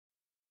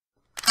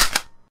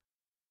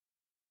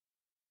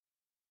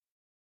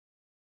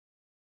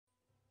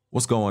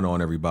What's going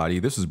on, everybody?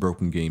 This is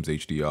Broken Games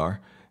HDR,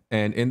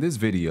 and in this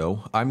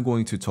video, I'm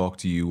going to talk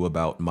to you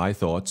about my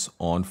thoughts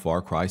on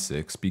Far Cry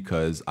 6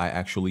 because I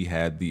actually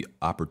had the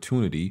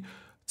opportunity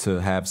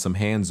to have some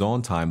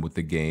hands-on time with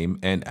the game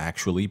and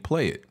actually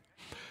play it.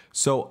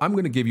 So I'm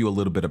going to give you a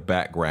little bit of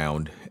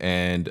background,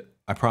 and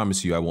I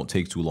promise you I won't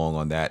take too long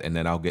on that, and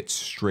then I'll get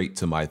straight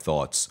to my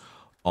thoughts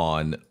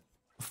on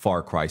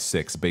Far Cry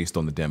 6 based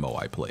on the demo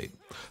I played.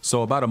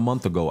 So about a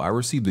month ago, I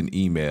received an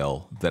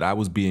email that I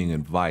was being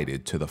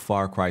invited to the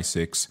Far Cry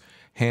 6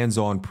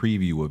 hands-on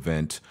preview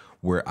event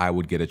where I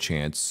would get a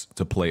chance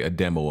to play a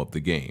demo of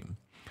the game.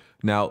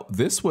 Now,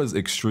 this was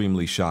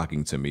extremely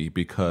shocking to me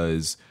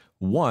because,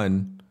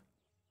 one,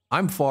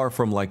 I'm far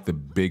from like the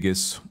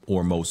biggest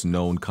or most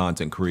known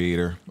content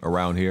creator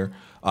around here,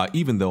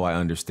 even though I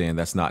understand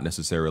that's not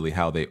necessarily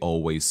how they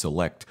always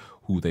select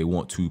who they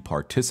want to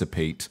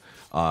participate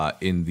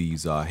in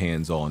these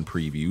hands-on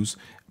previews.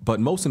 But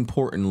most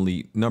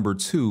importantly, number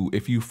two,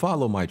 if you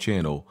follow my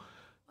channel,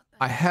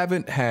 I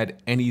haven't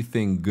had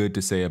anything good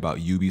to say about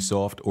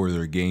Ubisoft or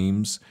their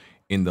games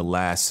in the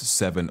last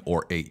 7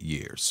 or 8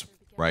 years,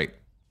 right?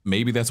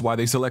 Maybe that's why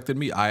they selected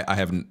me. I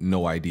have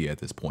no idea at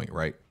this point,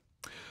 right?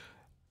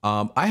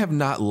 I have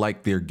not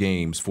liked their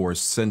games for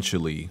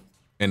essentially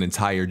an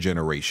entire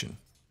generation.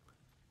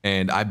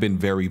 And I've been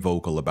very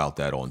vocal about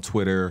that on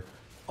Twitter,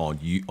 on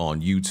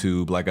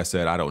YouTube. Like I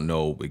said, I don't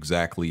know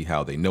exactly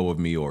how they know of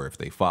me or if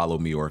they follow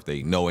me or if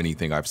they know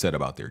anything I've said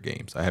about their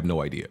games. I have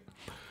no idea.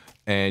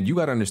 And you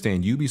got to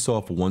understand,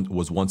 Ubisoft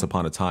was once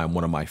upon a time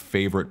one of my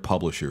favorite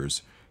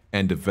publishers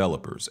and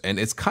developers. And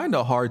it's kind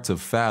of hard to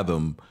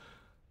fathom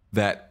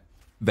that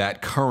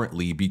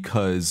currently,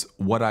 because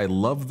what I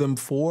love them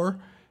for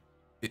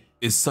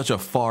is such a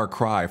far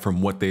cry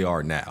from what they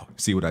are now.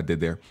 See what I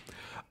did there?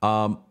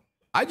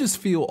 I just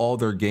feel all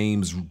their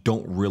games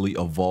don't really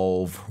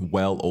evolve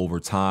well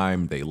over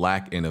time. They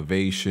lack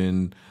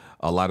innovation.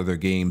 A lot of their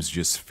games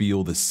just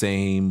feel the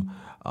same,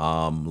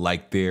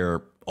 like they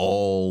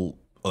all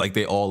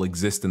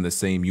exist in the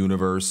same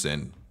universe,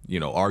 and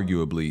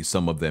arguably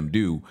some of them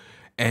do.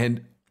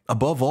 And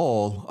above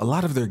all, a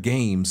lot of their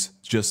games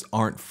just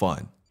aren't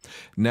fun.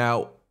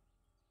 Now,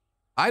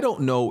 I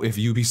don't know if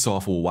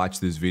Ubisoft will watch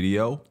this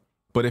video,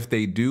 but if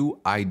they do,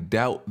 I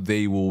doubt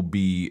they will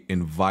be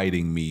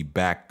inviting me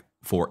back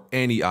for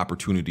any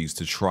opportunities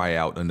to try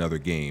out another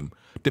game,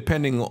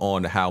 depending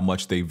on how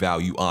much they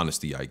value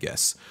honesty, I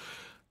guess.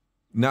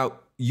 Now,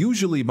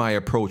 usually my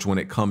approach when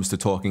it comes to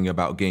talking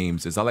about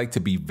games is I like to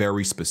be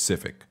very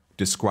specific,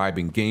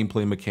 describing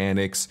gameplay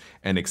mechanics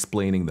and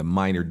explaining the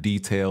minor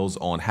details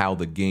on how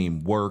the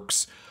game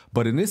works.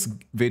 But in this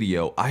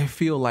video, I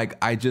feel like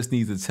I just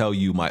need to tell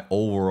you my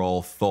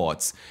overall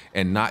thoughts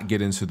and not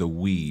get into the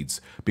weeds,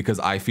 because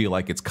I feel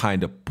like it's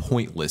kind of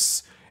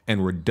pointless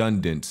and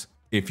redundant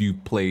if you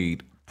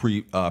played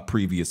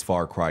previous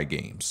Far Cry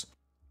games.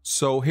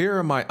 So here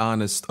are my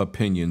honest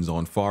opinions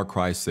on Far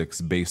Cry 6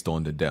 based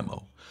on the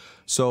demo.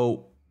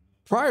 So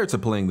prior to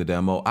playing the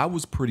demo, I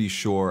was pretty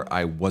sure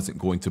I wasn't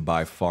going to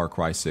buy Far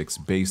Cry 6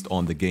 based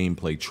on the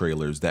gameplay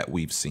trailers that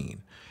we've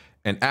seen.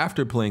 And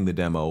after playing the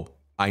demo,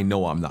 I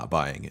know I'm not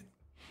buying it.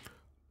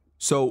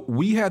 So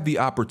we had the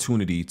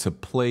opportunity to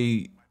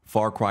play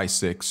Far Cry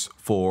 6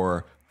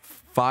 for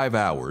 5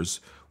 hours,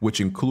 which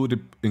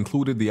included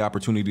the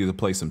opportunity to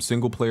play some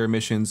single player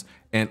missions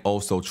and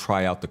also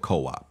try out the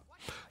co-op.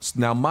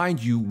 Now,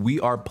 mind you, we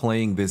are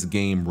playing this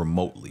game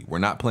remotely. We're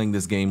not playing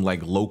this game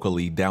like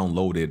locally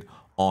downloaded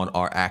on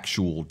our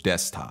actual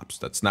desktops.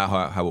 That's not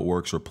how it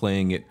works. We're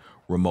playing it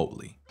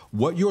remotely.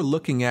 What you're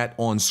looking at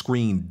on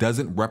screen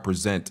doesn't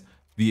represent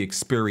the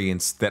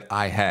experience that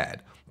I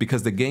had,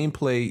 because the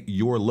gameplay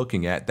you're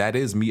looking at, that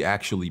is me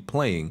actually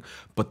playing,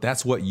 but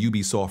that's what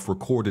Ubisoft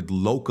recorded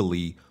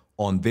locally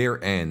on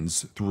their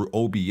ends through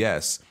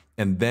OBS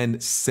and then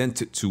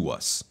sent it to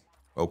us,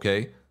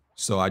 okay?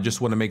 So I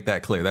just want to make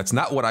that clear. That's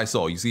not what I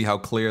saw. You see how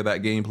clear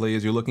that gameplay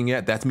is you're looking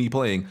at? That's me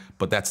playing,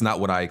 but that's not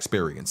what I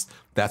experienced.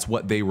 That's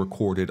what they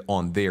recorded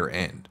on their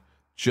end,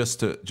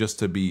 just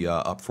to be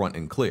upfront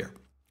and clear.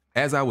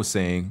 As I was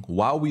saying,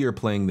 while we are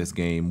playing this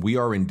game, we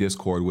are in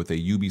Discord with a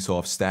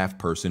Ubisoft staff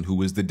person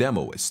who is the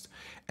demoist,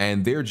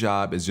 and their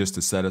job is just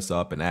to set us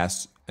up and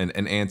ask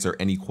and answer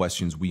any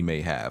questions we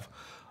may have.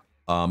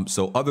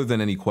 So other than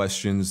any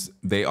questions,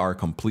 they are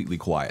completely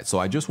quiet. So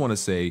I just want to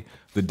say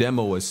the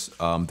demoist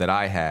that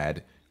I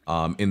had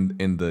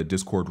in the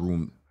Discord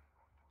room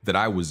that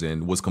I was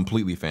in was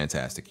completely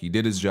fantastic. He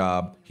did his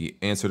job. He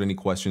answered any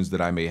questions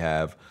that I may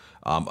have.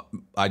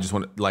 I just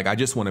want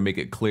to make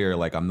it clear,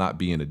 like, I'm not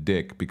being a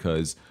dick,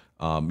 because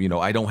I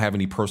don't have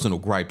any personal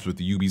gripes with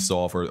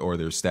Ubisoft or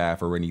their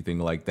staff or anything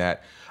like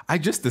that. I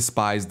just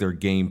despise their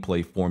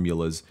gameplay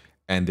formulas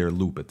and their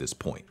loop at this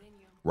point,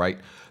 right?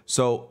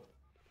 So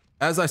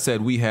as I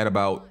said, we had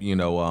about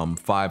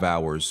 5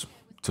 hours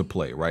to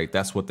play, right?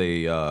 That's what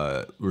they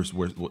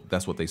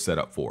that's what they set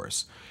up for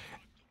us.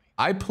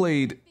 I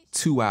played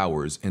 2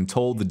 hours and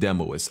told the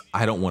demoist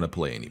I don't want to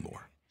play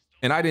anymore.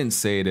 And I didn't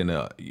say it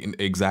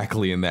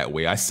exactly in that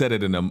way. I said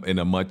it in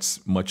a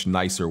much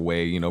nicer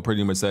way.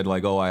 Pretty much said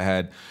like, oh,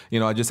 I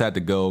just had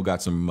to go,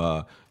 got some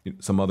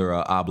other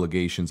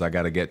obligations I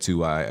got to get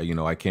to.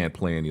 I can't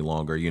play any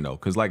longer.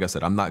 Because like I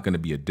said, I'm not going to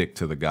be a dick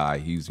to the guy.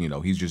 He's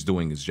just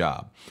doing his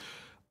job.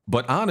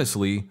 But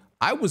honestly,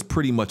 I was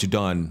pretty much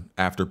done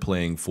after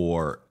playing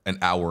for an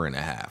hour and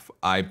a half.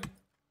 I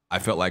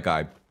felt like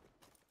I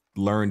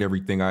learned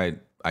everything I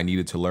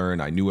needed to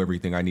learn. I knew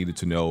everything I needed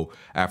to know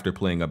after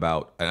playing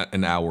about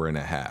an hour and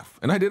a half.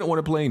 And I didn't want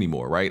to play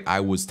anymore, right? I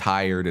was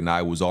tired and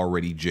I was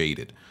already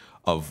jaded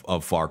of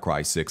Far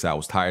Cry 6. I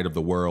was tired of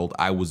the world.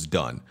 I was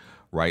done,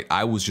 right?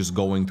 I was just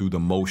going through the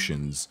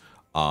motions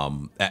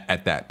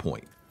at that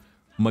point.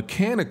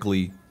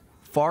 Mechanically,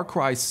 Far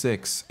Cry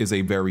 6 is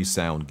a very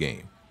sound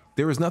game.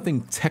 There is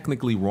nothing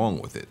technically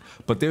wrong with it,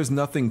 but there's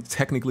nothing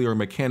technically or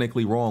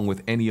mechanically wrong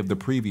with any of the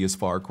previous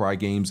Far Cry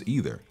games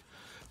either.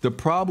 The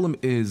problem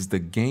is the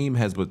game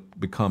has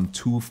become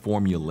too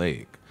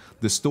formulaic.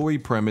 The story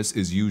premise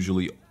is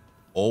usually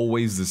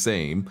always the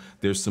same.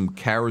 There's some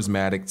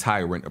charismatic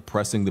tyrant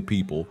oppressing the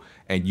people,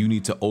 and you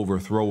need to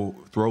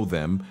overthrow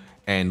them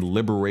and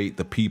liberate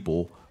the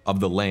people of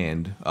the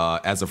land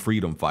as a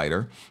freedom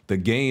fighter. The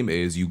game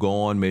is you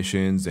go on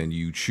missions and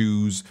you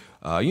choose,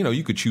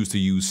 you could choose to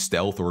use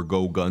stealth or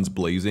go guns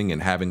blazing,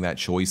 and having that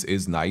choice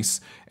is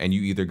nice. And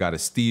you either got to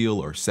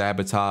steal or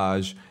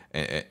sabotage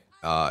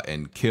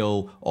and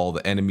kill all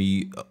the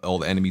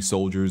enemy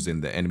soldiers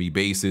in the enemy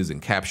bases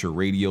and capture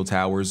radio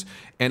towers.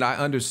 And I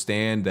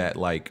understand that,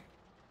 like,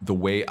 the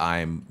way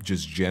I'm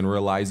just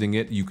generalizing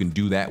it, you can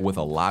do that with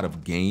a lot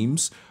of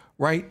games,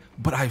 right?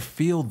 But I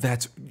feel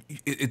that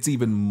it's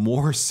even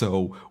more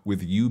so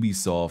with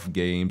Ubisoft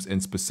games,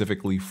 and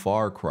specifically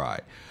Far Cry,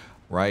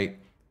 right?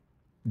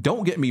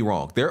 Don't get me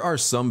wrong, there are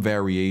some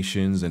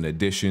variations and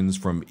additions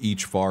from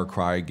each Far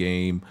Cry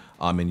game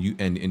and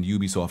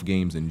Ubisoft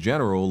games in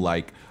general,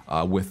 like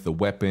with the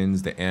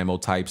weapons, the ammo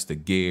types, the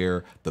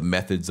gear, the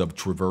methods of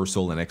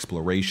traversal and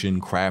exploration,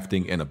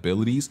 crafting, and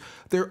abilities.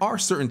 There are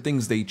certain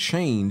things they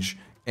change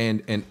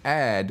and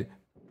add,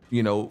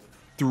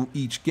 through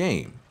each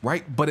game,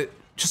 right? But it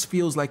just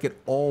feels like it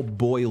all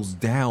boils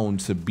down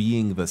to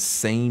being the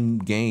same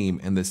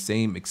game and the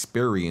same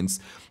experience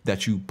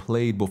that you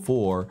played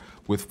before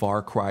with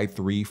Far Cry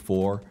 3,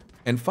 4,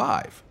 and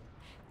 5.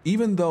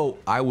 Even though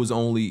I was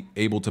only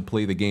able to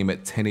play the game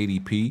at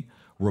 1080p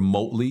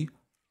remotely,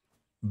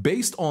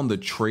 based on the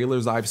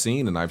trailers I've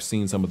seen, and I've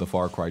seen some of the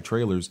Far Cry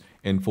trailers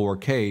in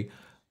 4K,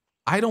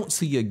 I don't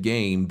see a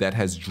game that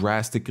has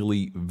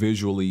drastically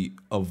visually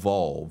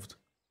evolved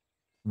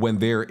when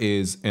there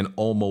is an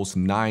almost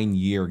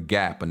 9-year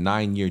gap, a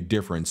 9-year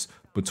difference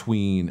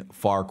between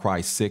Far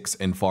Cry 6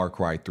 and Far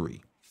Cry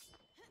 3.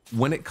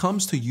 When it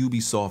comes to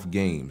Ubisoft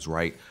games,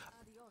 right,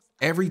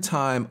 every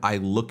time I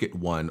look at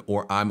one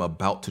or I'm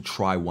about to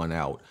try one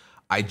out,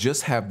 I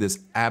just have this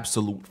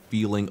absolute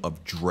feeling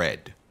of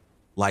dread.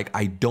 Like,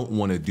 I don't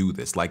want to do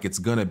this. Like, it's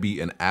gonna be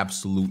an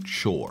absolute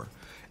chore.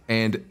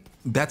 And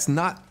that's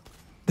not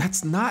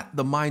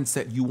the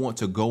mindset you want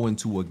to go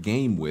into a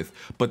game with,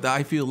 but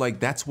I feel like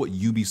that's what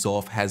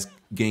Ubisoft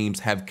games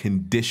have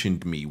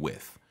conditioned me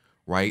with,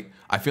 right?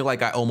 I feel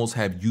like I almost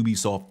have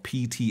Ubisoft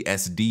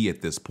PTSD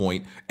at this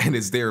point, and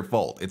it's their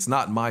fault. It's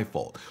not my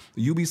fault.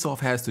 Ubisoft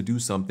has to do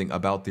something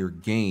about their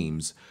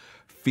games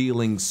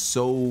feeling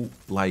so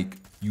like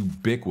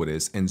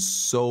ubiquitous and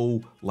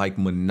so like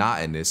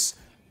monotonous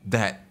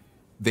that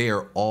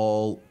they're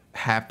all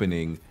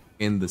happening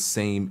in the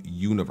same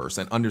universe.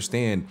 And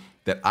understand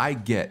that I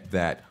get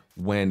that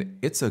when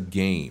it's a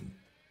game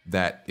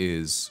that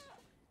is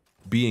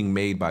being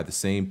made by the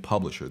same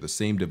publisher, the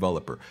same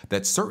developer,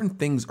 that certain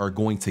things are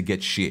going to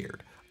get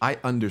shared. I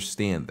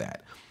understand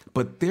that.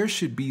 But there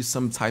should be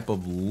some type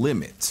of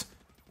limit,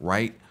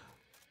 right?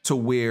 To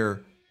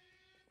where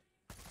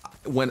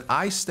when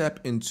I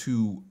step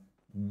into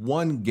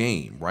one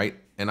game, right,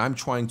 and I'm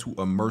trying to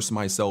immerse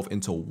myself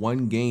into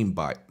one game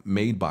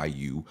made by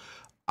you,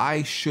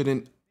 I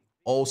shouldn't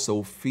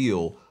also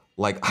feel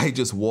like I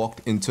just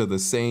walked into the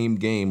same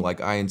game, like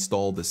I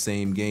installed the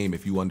same game,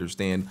 if you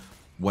understand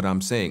what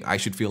I'm saying. I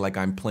should feel like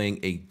I'm playing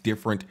a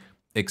different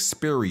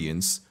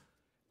experience,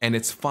 and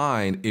it's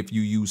fine if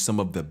you use some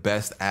of the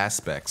best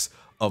aspects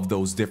of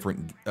those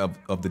different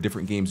of the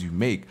different games you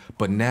make,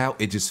 but now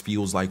it just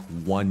feels like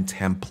one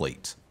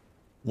template.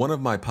 One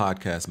of my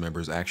podcast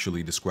members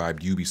actually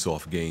described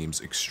Ubisoft games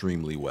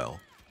extremely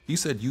well. He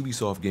said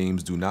Ubisoft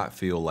games do not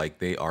feel like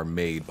they are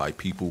made by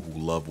people who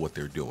love what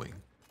they're doing.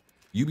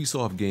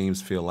 Ubisoft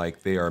games feel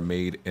like they are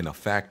made in a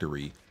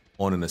factory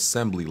on an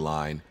assembly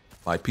line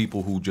by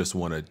people who just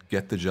want to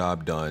get the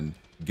job done,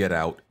 get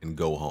out, and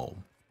go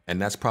home.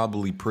 And that's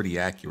probably pretty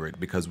accurate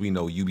because we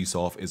know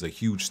Ubisoft is a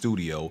huge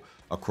studio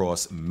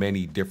across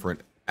many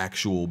different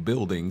actual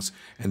buildings,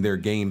 and their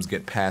games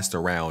get passed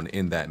around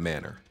in that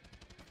manner.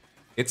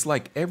 It's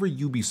like every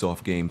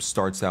Ubisoft game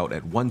starts out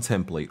at one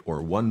template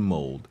or one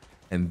mold,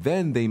 and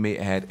then they may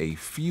add a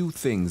few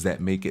things that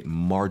make it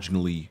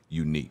marginally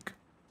unique.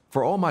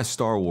 For all my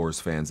Star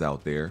Wars fans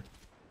out there,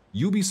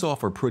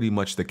 Ubisoft are pretty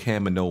much the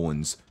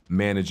Kaminoans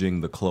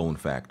managing the clone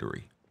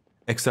factory,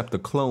 except the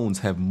clones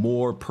have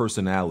more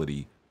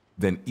personality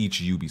than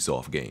each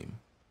Ubisoft game.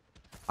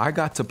 I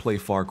got to play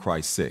Far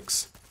Cry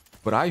 6,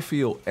 but I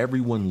feel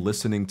everyone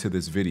listening to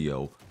this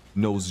video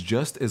knows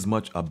just as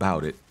much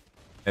about it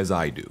as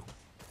I do.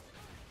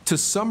 To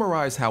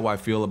summarize how I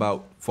feel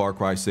about Far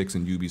Cry 6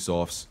 and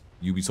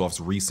Ubisoft's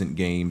recent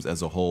games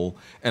as a whole,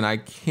 and I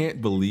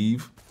can't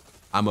believe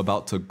I'm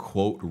about to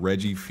quote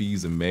Reggie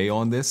Fils-Aimé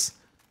on this,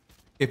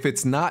 if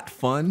it's not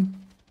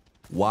fun,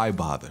 why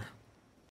bother?